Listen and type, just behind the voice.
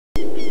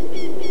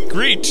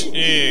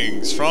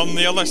Greetings from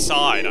the other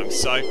side. I'm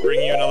psyched to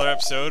bring you another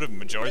episode of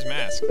Majora's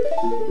Mask.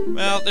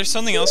 Well, there's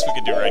something else we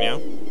could do right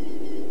now,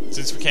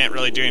 since we can't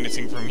really do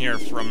anything from here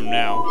from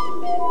now.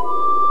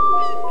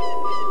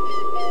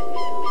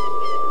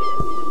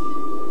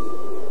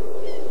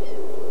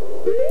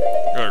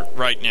 Or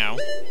right now.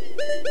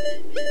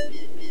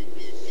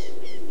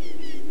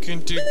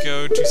 Going to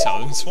go to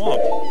Southern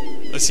Swamp.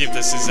 Let's see if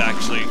this is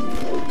actually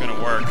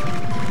gonna work.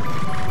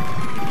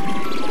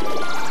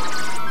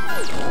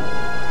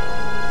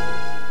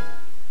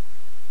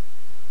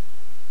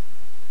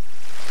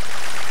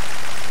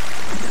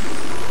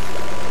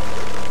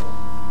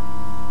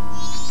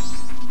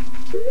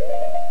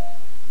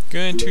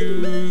 Going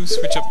to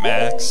switch up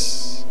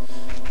Max.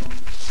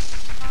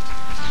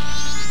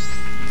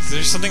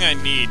 There's something I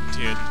need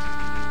to...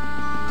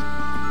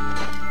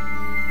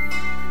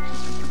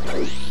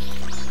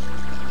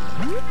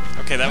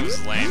 Okay, that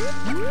was lame.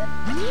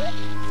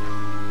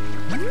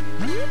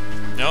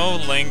 No,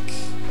 Link.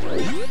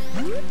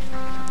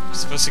 I'm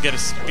supposed to get a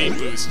speed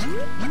boost.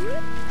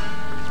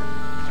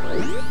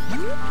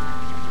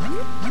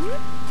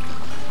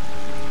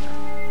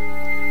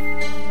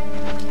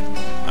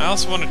 I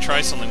also want to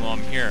try something while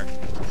I'm here.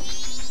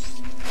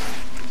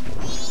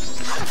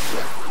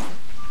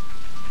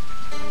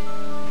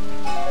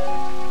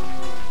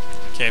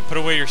 Okay, put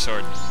away your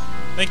sword.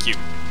 Thank you.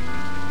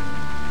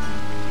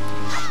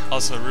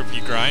 Also, rupee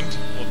grind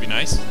will be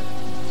nice.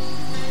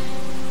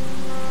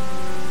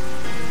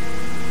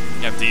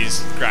 Yep,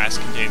 these grass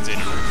contains 80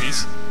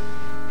 rupees.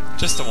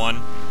 Just the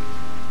one.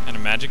 And a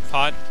magic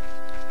pot.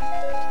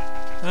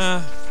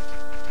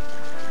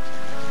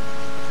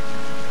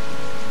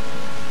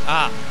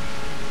 I'm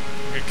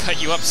gonna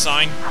cut you up,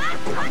 sign.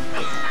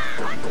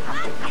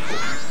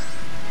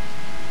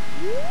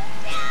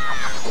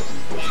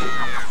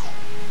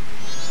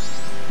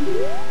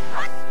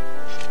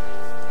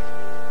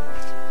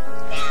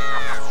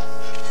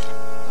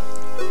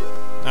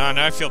 Oh,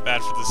 now I feel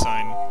bad for the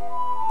sign.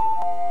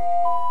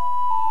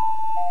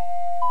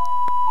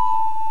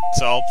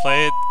 So I'll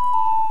play it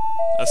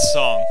a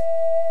song.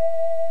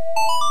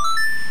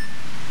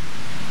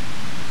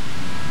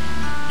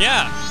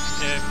 Yeah!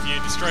 If you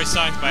destroy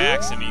signs by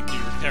accident, you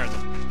can repair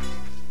them.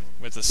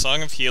 With a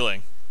song of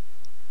healing.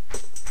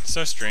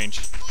 So strange.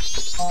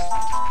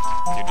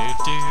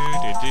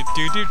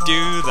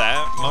 Do-do-do-do-do-do-do.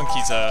 That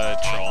monkey's a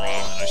troll,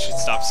 and I should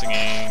stop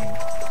singing.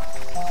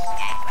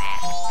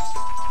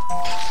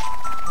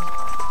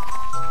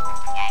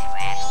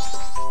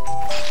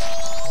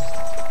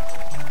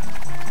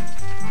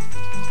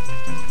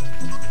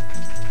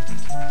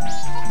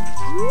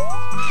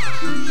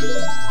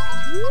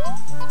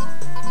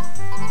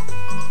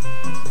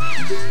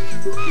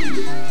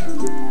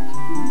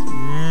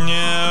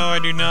 No, I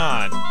do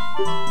not.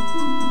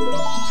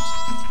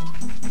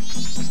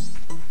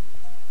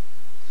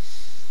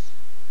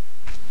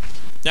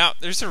 Now,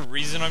 there's a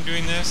reason I'm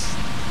doing this,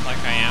 like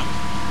I am.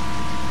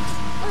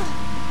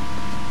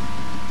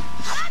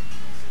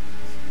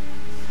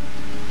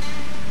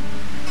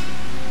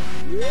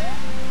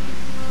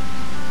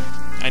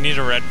 I need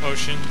a red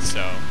potion,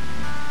 so...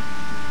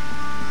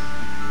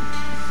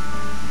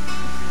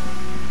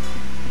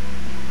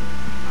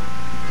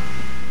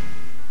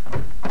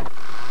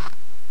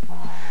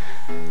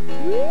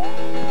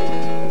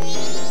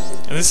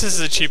 And this is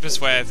the cheapest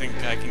way I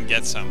think I can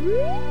get some.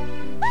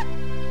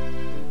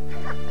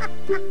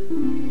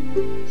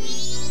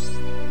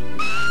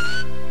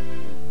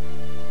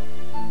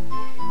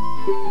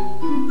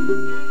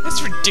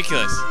 That's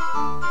ridiculous.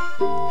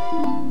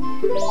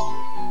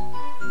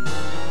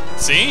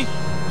 See?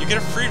 You get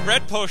a free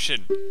red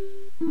potion.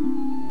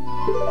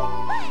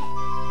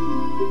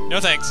 No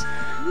thanks.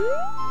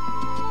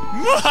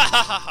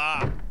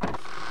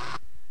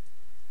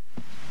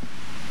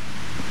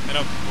 I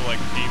know people like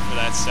pay for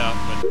that stuff,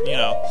 but, you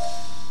know.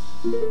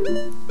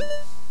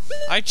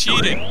 I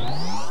cheated.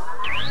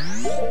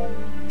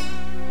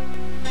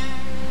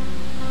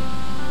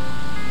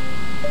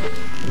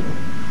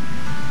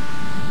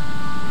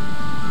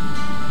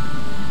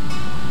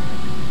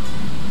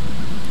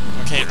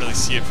 I can't really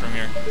see it from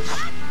here.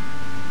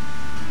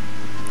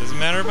 Doesn't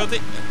matter about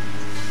the...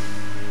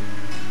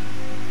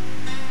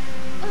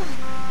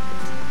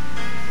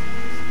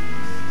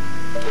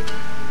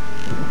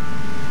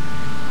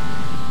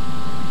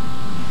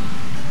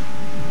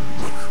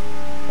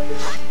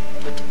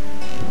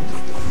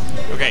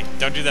 Okay,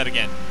 don't do that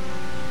again.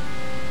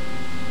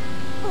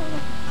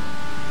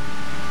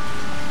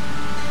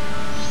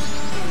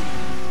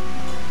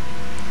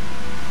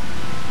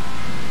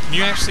 Can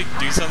you actually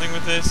do something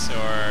with this, or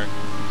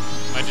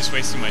am I just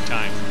wasting my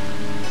time?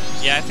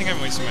 Yeah, I think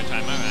I'm wasting my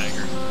time. I'm out of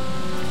here.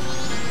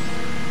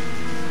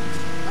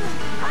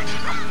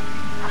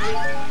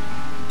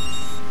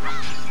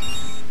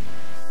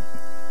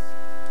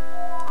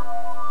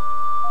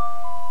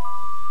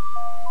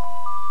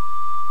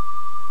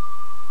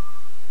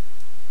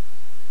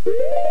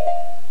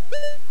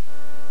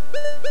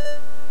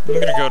 I'm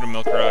gonna go to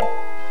Milk Road.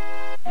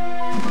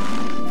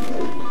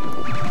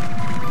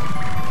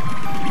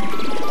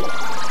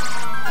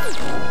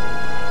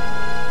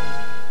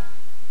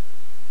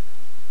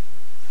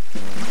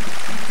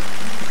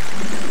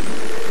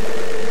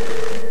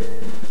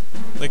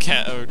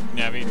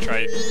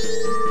 try...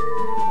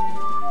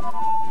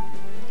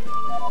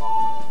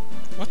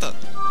 What the...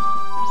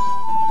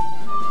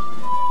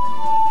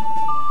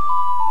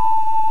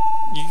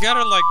 You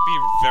gotta, like, be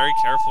very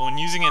careful when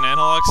using an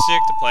analog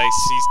stick to play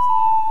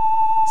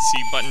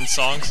C-button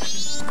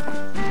songs.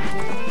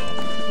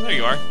 There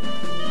you are.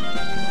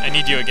 I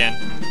need you again.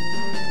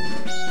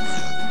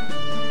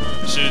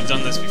 Should have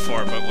done this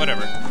before, but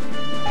whatever.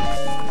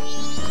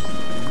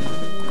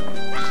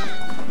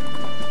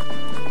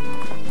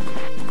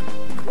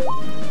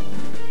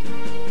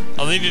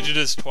 I'll need to do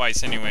this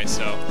twice anyway,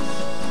 so...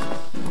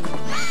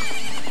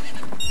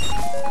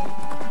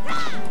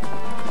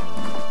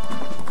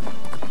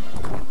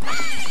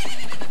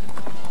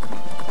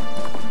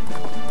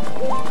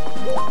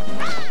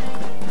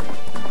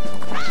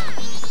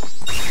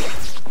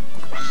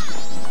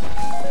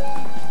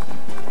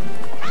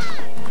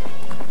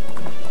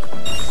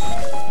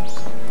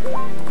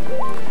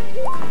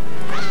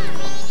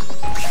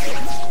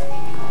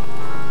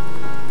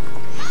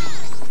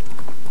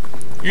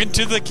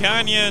 Into the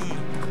canyon!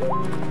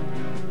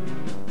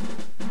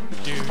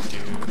 Do do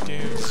do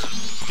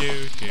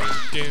do do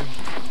do.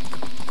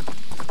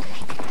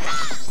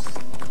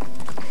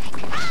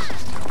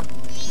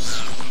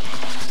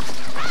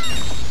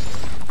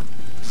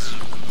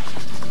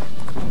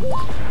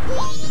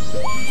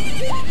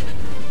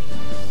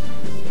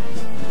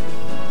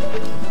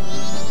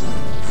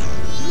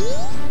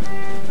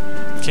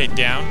 Okay,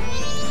 down.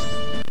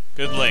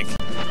 Good link.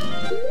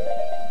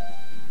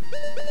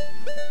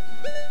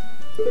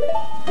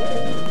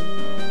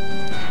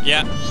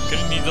 Yeah,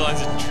 gonna need the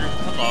lines of truth.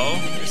 Hello,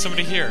 there's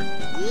somebody here.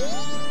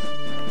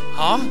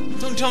 Huh?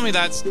 Don't tell me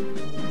that's...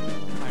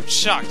 I'm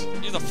shocked.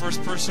 You're the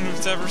first person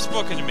who's ever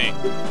spoken to me.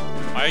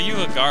 Why are you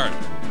a guard?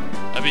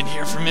 I've been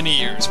here for many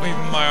years,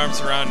 waving my arms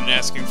around and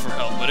asking for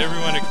help, but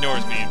everyone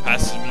ignores me and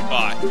passes me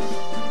by.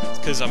 It's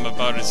because I'm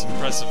about as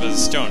impressive as a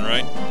stone,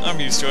 right? I'm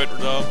used to it,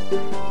 though.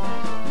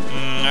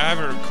 I have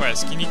a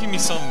request. Can you give me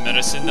some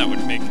medicine that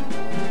would make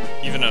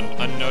even an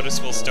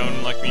unnoticeable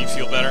stone like me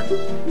feel better?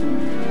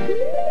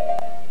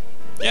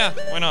 Yeah,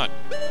 why not?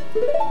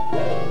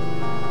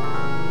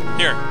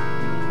 Here.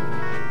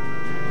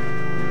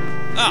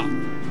 Oh,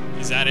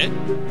 is that it?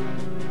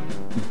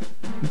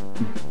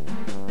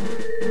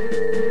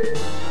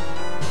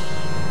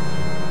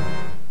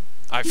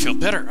 I feel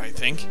better, I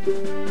think.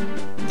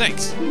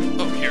 Thanks.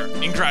 Oh, here,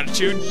 in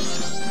gratitude,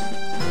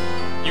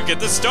 you get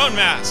the stone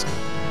mask.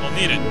 We'll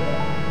need it.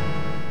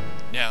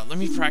 Now, let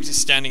me practice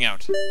standing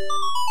out.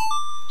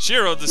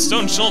 Shiro, the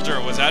stone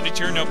soldier, was added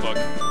to your notebook.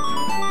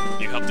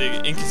 You helped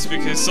the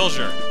inconspicuous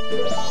soldier.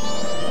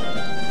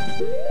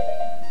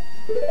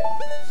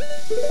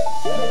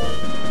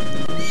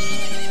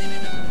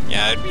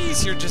 Yeah, it'd be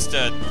easier just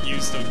to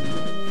use the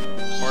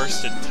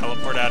horse to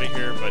teleport out of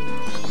here, but...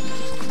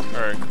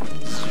 Or...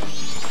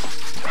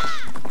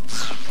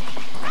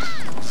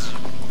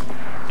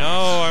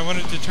 No, I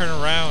wanted to turn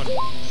around.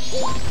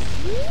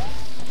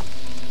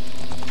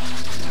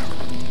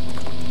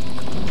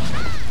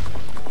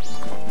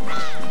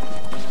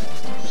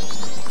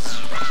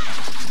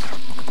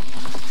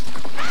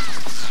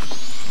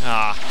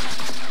 Ah.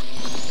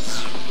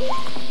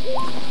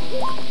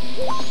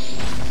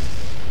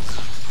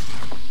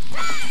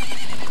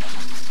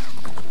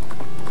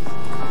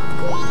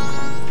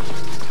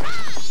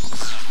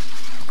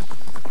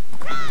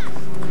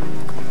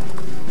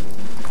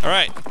 All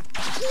right.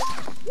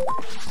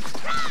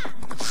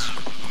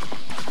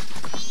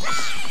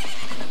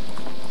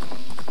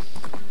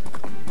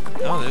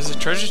 Oh, there's a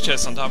treasure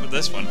chest on top of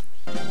this one.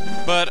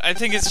 But I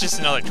think it's just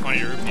another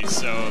 20 rupees,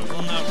 so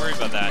we'll not worry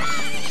about that.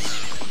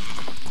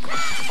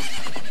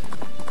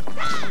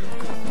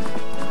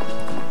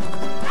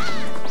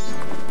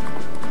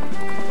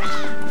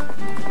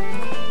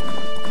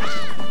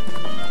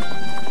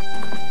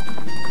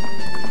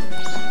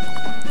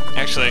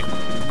 Actually,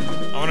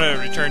 I want to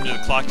return to the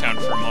clock town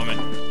for a moment.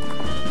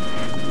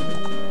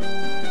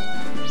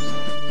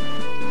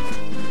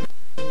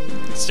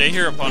 Stay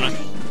here, opponent.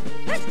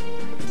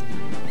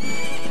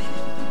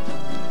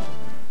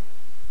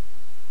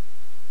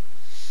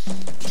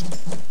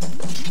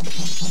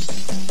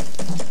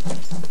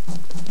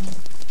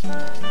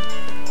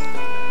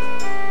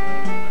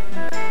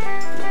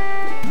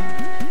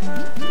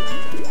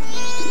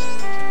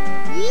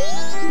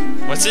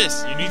 What's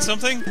this? You need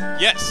something?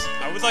 Yes,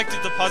 I would like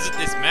to deposit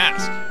this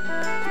mask.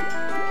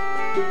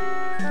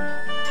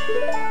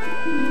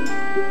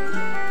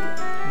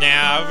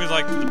 Nah, I would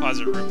like to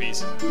deposit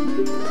rupees.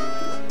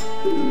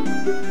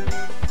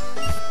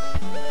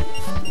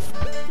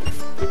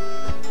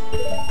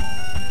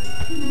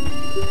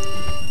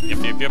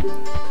 Yep.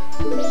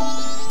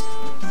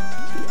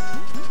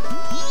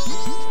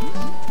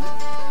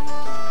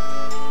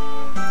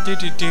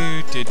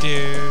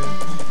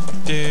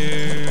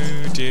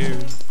 Do.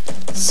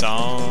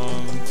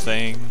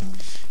 Something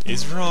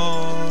is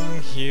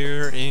wrong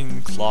here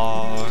in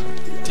Clock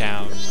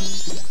Town.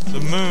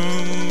 The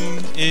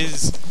moon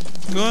is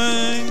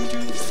going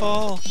to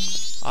fall.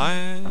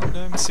 And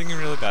I'm singing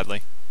really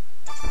badly.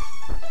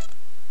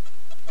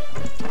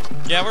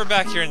 Yeah, we're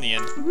back here in the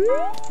inn.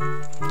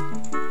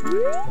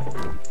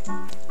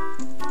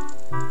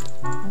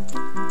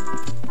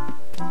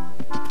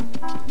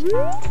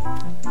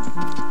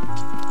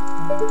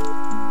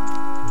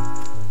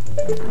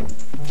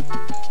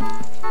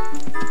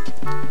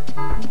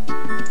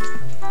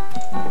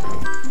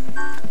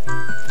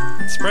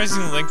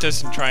 Surprisingly, Link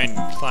doesn't try and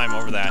climb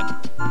over that.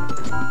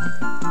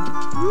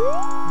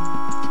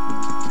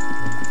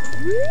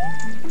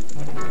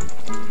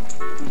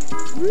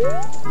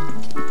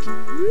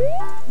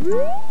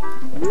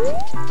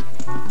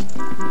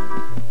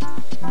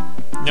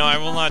 No, I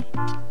will not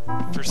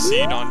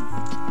proceed on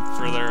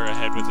further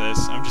ahead with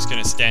this. I'm just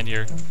gonna stand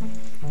here.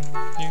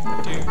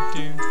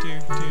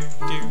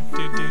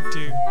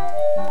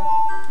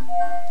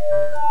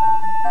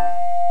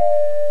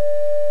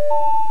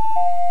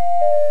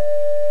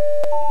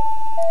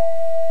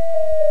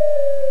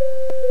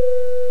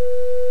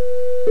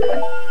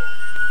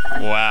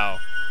 Wow.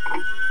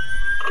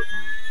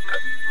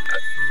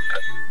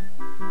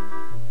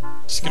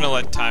 Just gonna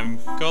let time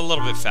go a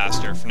little bit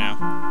faster for now.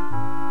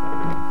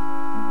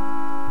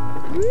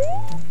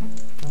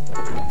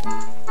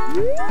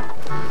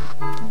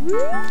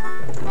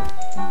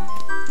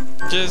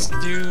 Just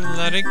do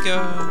let it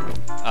go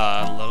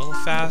a little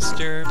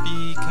faster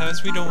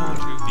because we don't want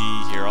to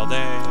be here all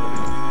day.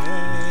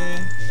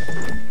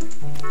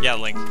 Yeah,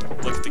 Link,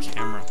 look at the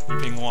camera. You're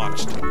being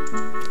watched.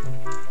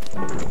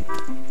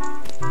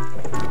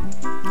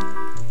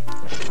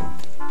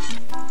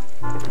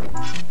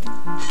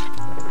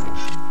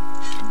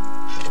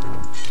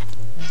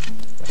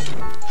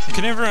 I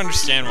can never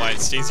understand why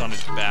it stays on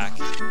its back.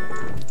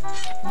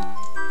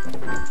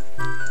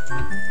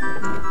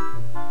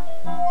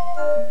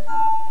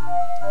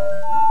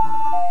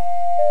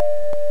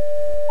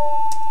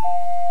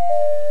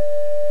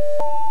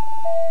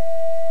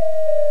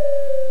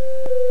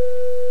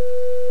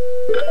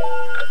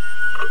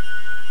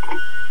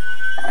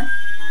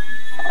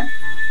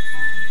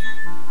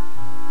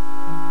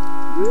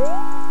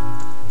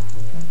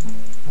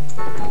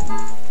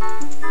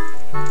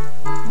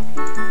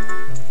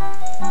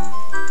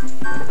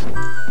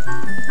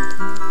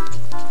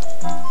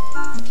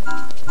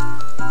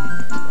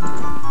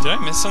 Did I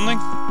miss something?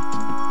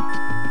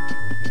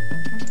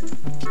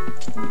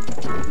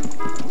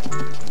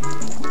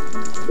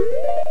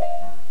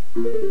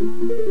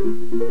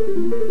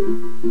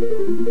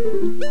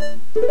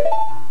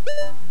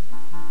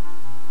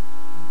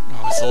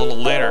 Oh, it's a little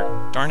later.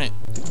 Darn it.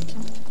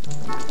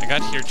 I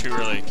got here too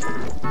early.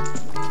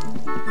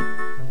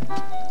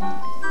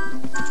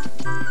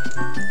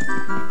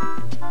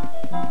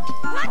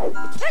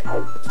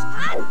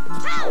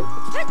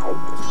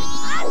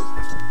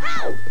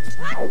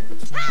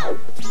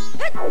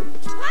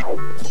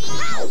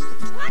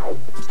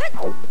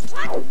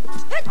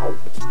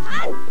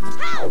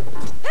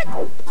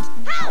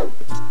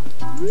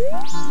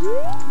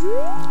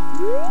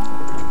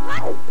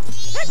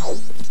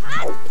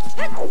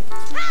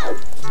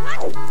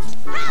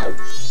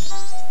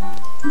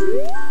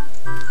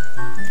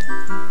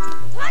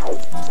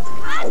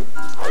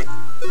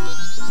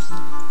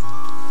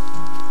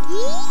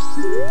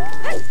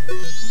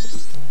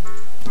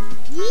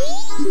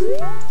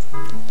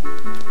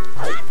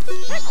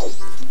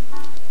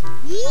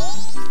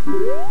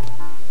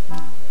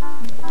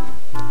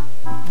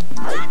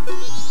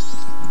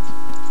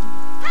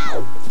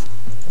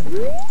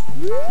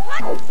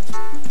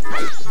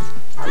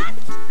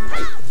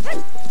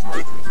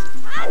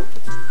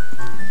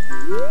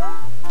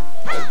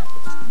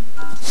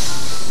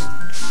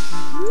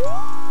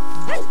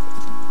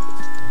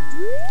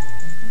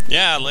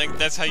 Yeah, Link,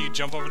 that's how you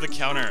jump over the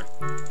counter.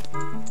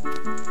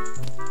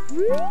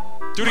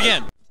 Do it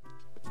again.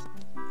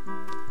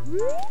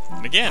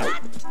 And again.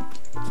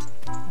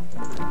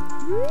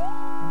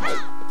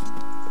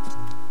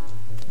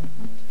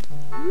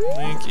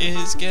 Link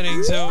is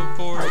getting so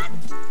bored.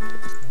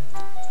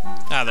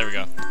 Ah, there we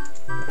go.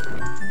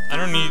 I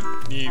don't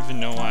even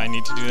know why I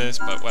need to do this,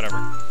 but whatever.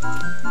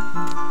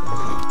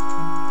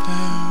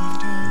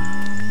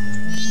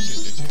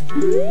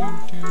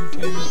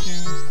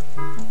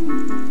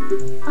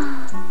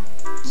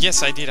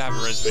 Yes, I did have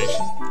a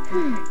reservation.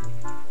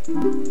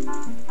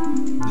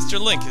 Mr.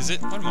 Link, is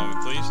it? One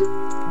moment, please.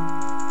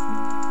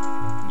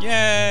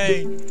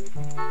 Yay!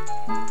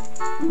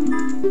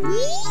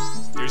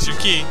 Here's your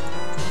key.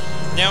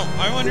 Now,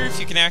 I wonder if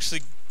you can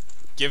actually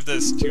give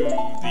this to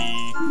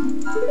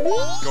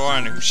the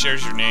Goron who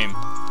shares your name.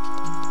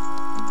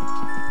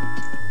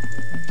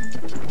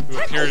 Who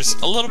appears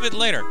a little bit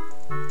later.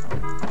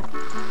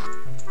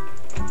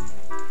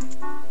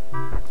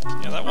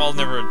 Yeah, that wall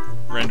never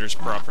renders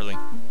properly.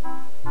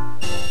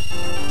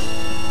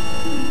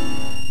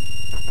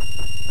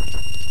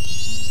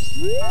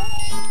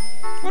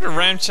 What a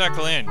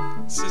ramshackle inn.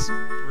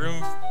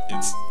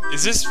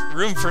 Is this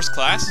room first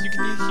class? You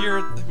can hear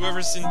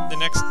whoever's in the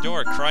next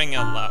door crying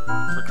out loud.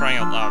 For crying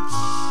out loud.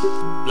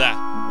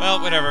 Blah.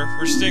 Well, whatever.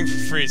 We're staying for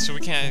free, so we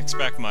can't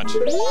expect much.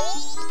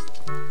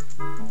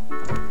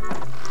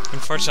 In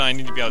Unfortunately, I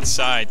need to be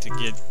outside to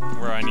get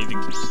where I need to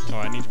get. Oh,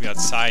 I need to be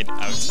outside.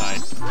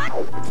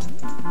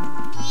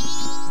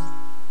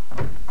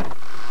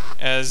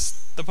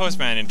 As the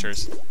postman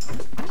enters.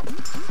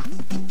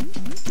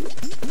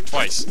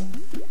 Twice.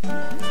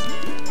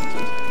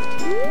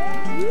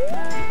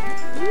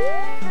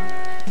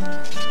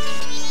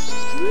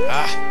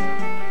 Ah!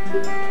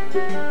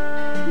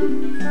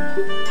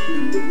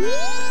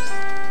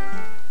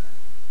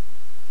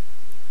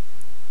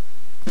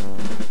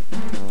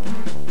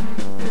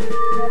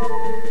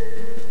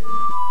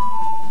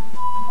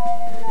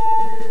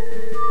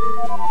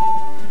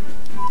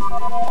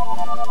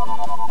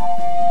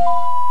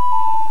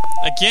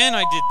 Again,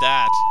 I did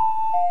that.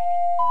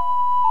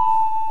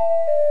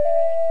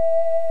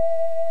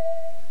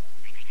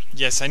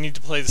 Yes, I need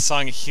to play the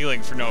Song of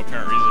Healing for no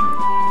apparent reason.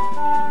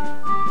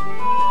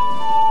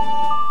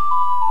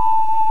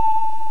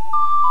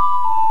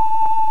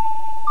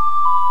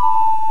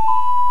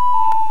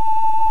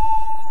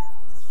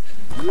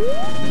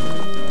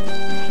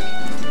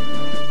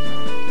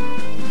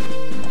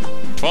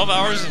 12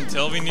 hours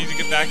until we need to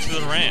get back to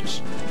the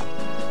ranch.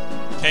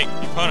 Hey,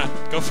 Ikana,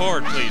 go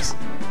forward, please.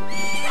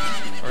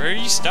 Or are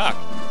you stuck?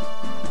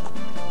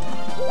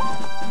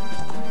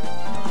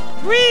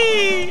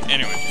 Whee!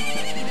 Anyway.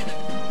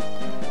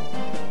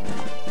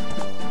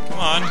 Come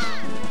on.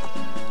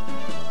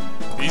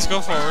 Please go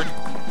forward.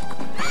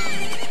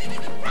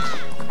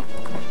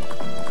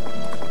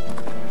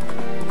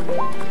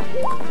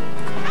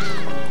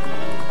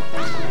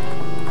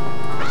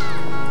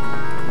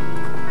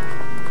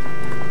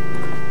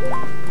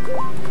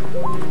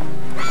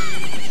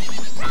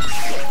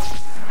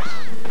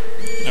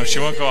 No, she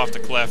won't go off the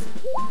cliff.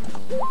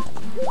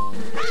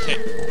 Okay.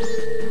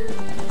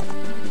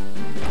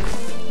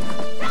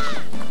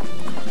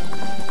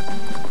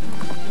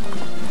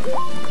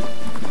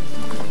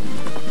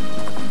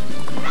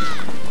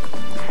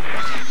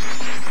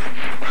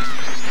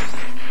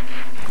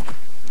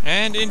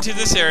 And into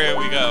this area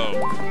we go.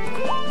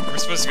 We're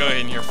supposed to go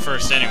in here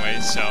first anyway,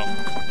 so...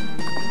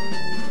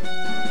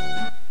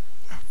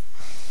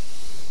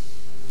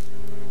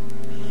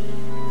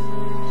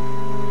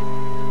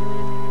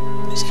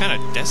 It's kind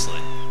of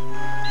desolate.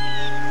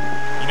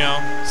 You know,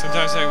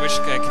 sometimes I wish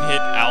I could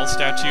hit owl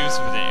statues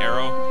with an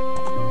arrow.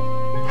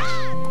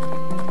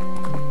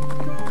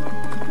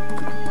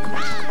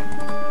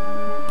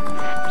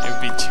 It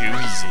would be too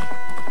easy.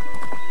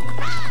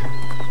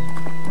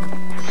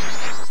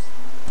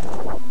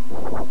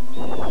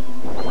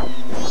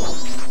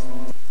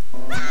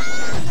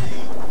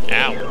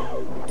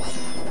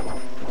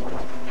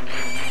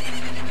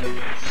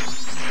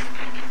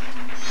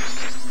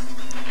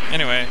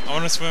 Anyway, I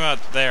want to swim out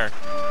there.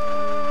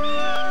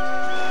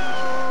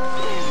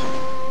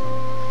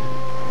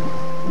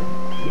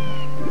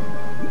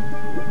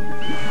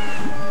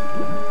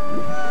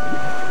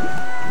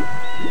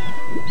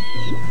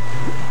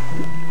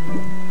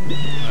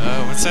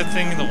 What's that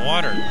thing in the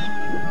water?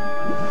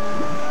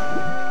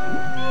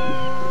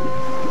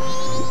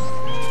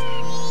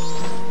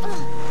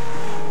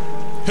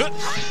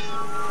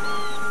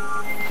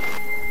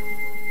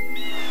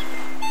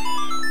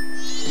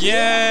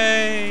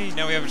 Yay!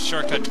 Now we have a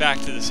shortcut back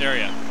to this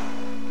area.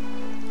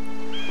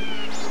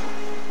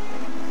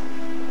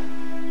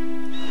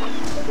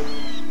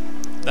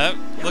 That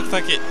looked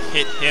like it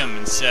hit him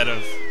instead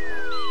of...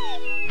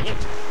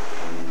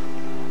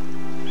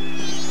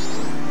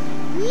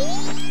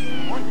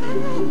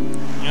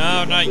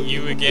 No, not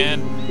you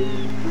again.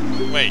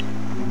 Wait,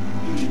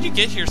 how did you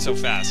get here so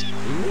fast?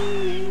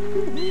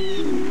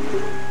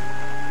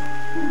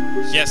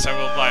 Yes, I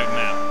will buy a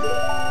map.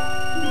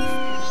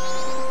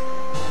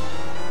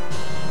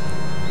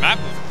 Map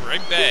of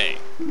Great Bay.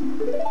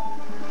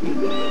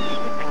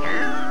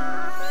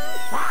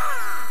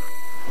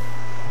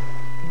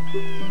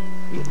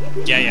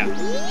 Yeah.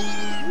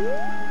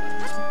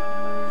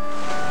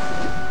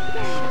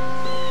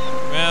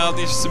 Well,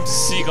 there's some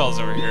seagulls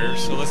over here,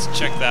 so let's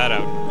check that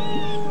out.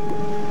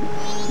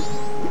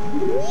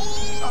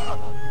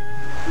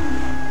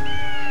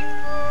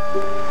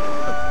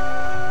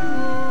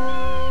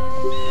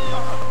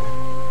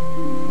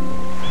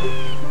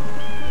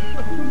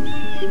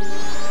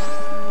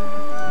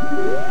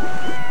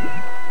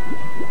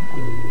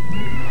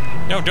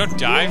 No, don't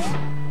dive.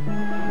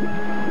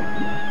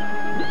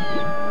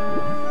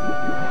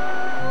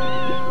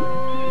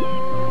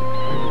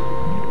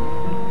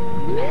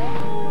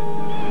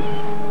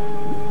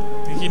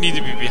 I think you need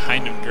to be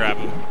behind him to grab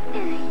him.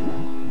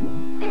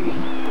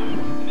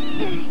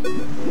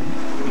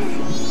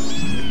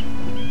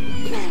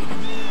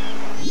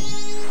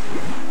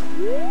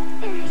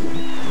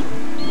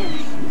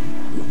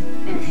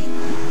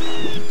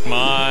 Come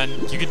on,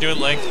 you can do it,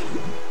 Link.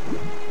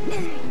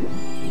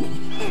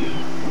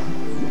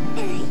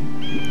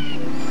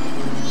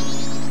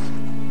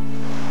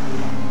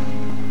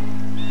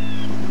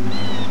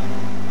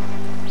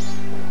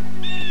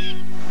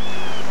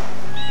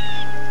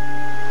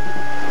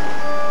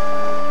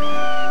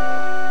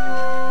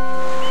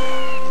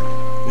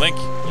 Link,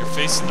 you're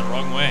facing the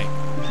wrong way.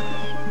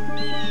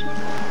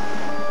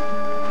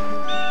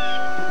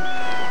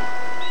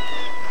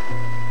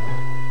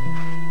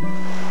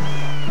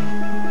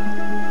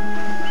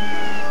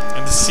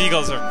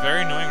 seagulls are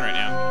very annoying right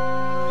now.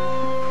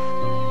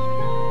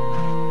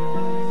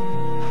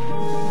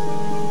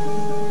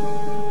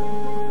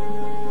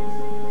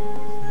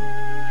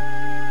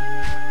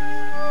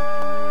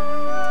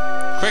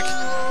 Quick!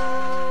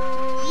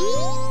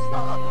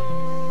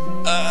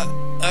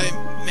 I'm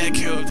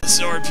Meku of the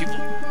Zora people.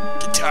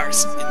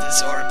 Guitars in the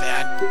Zora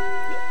band.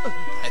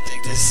 I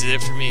think this is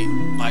it for me.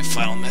 My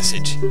final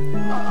message.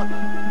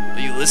 Will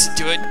you listen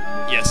to it?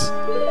 Yes.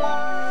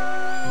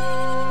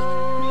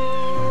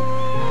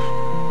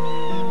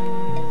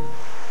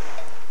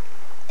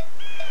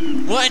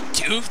 One,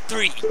 two,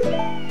 three.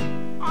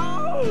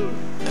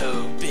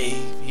 Oh,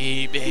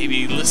 baby,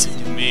 baby, listen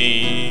to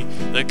me.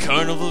 The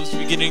carnival's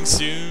beginning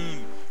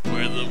soon.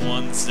 We're the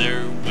ones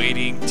they're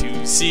waiting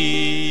to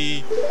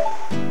see.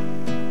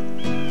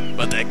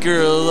 But that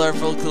girl, our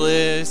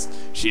vocalist,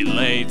 she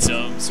laid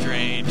some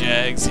strange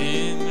eggs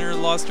in her,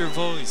 lost her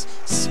voice.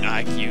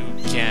 Like you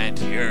can't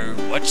hear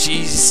what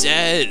she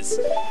says.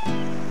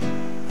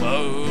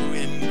 Whoa,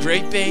 in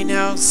Great Bay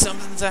now,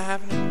 something's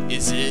happening.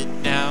 Is it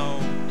now?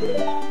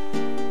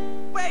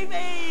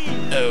 Baby!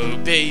 Oh,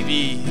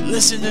 baby,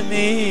 listen to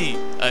me.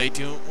 I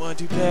don't want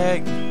to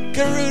beg.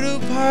 Gerudo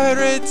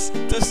pirates,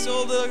 they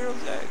stole the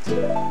girl's eggs.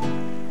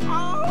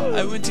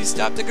 I went to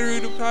stop the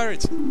Gerudo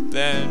pirates.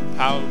 Then,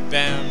 pow,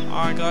 bam,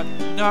 I got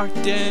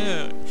knocked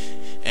down.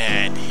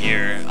 And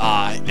here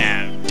I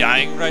am,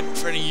 dying right in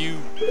front of you.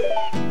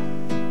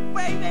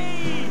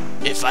 Baby!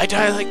 If I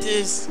die like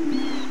this,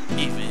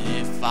 even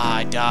if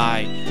I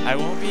die, I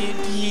won't be in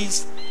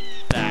peace.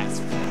 That's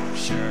for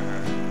sure.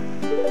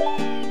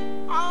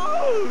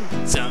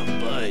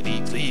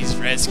 Somebody please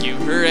rescue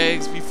her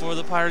eggs before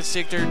the pirates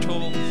take their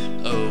toll.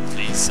 Oh,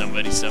 please,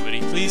 somebody,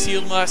 please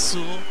heal my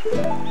soul.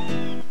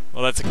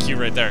 Well, that's a cue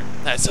right there.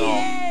 That's all.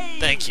 Yay!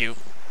 Thank you.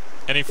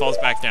 And he falls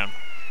back down.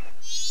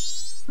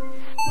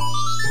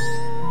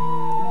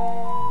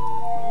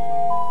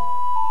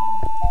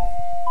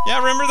 Yeah,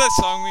 remember that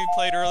song we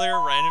played earlier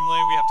randomly?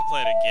 We have to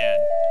play it again.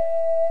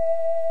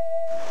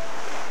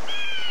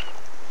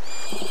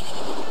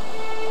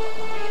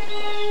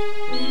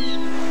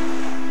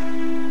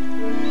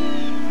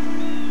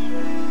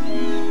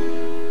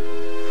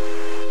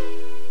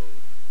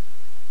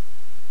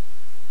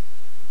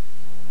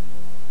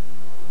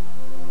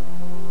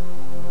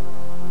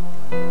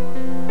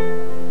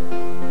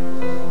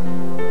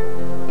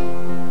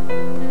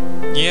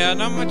 Yeah,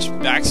 not much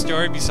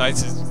backstory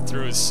besides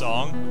through his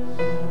song.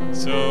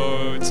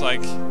 So it's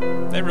like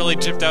they really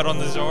chipped out on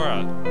the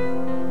Zora.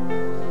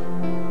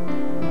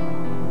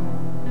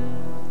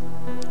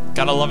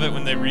 Gotta love it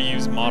when they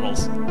reuse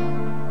models.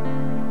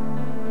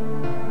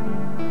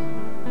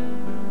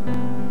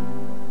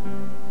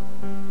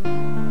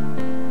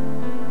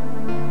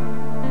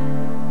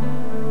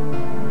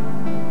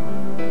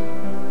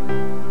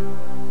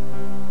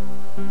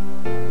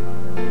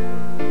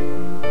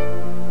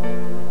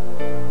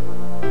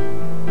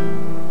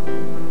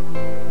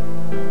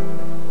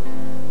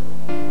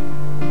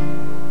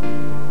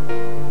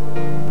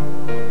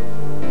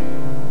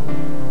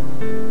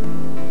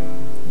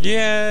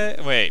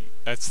 Yeah, wait,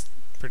 that's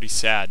pretty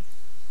sad.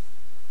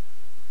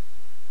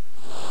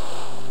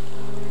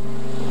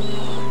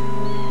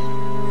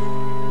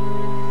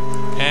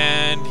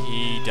 And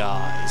he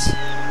dies,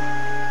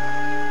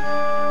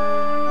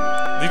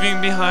 leaving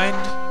behind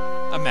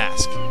a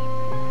mask.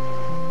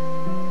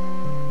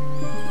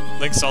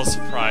 Link's all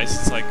surprised.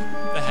 It's like,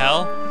 the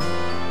hell?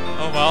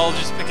 Oh well, I'll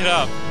just pick it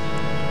up.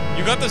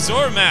 You got the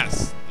Zora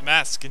mask! The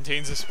mask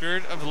contains the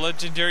spirit of a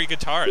legendary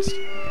guitarist.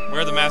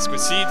 Wear the mask with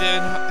C to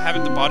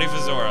inhabit the body of a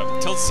Zora.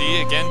 Tilt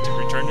C again to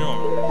return to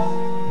normal.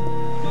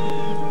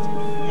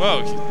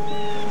 Whoa.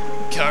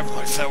 Carve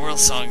my farewell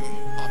song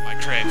on my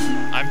grave.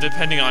 I'm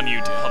depending on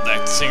you to help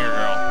that singer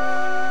girl.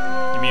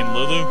 You mean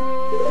Lulu?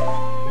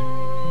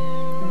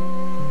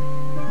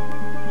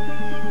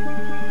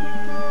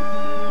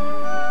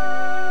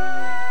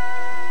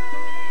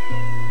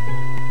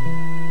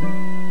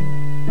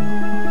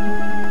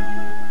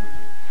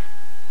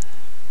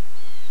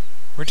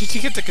 Where did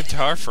you get the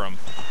guitar from?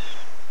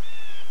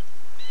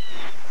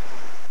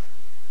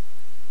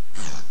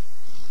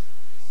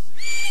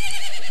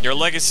 Your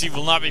legacy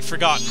will not be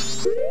forgotten.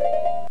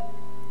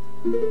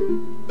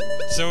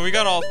 So we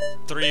got all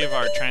three of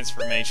our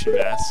transformation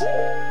masks.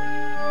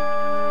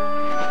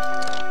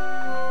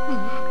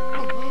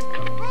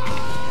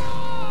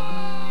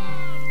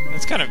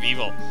 That's kind of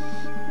evil.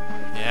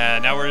 Yeah,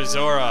 now we're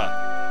Zora.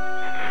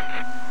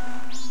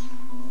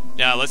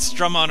 Now let's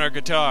strum on our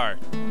guitar.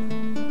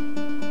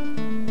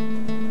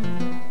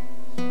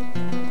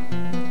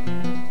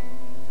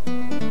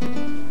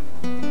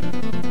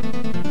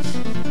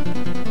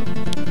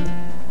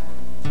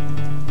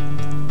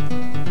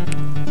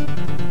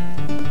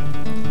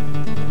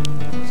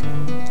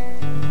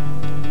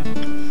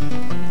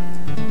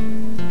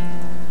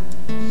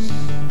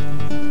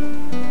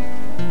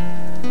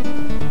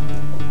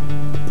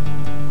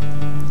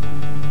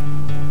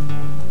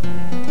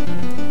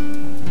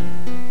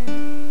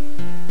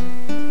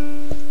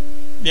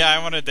 Yeah, I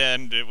wanted to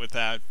end it with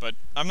that, but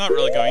I'm not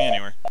really going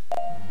anywhere.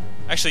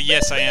 Actually,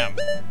 yes, I am.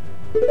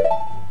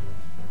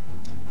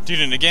 Tune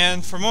in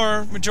again for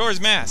more Majora's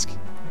Mask.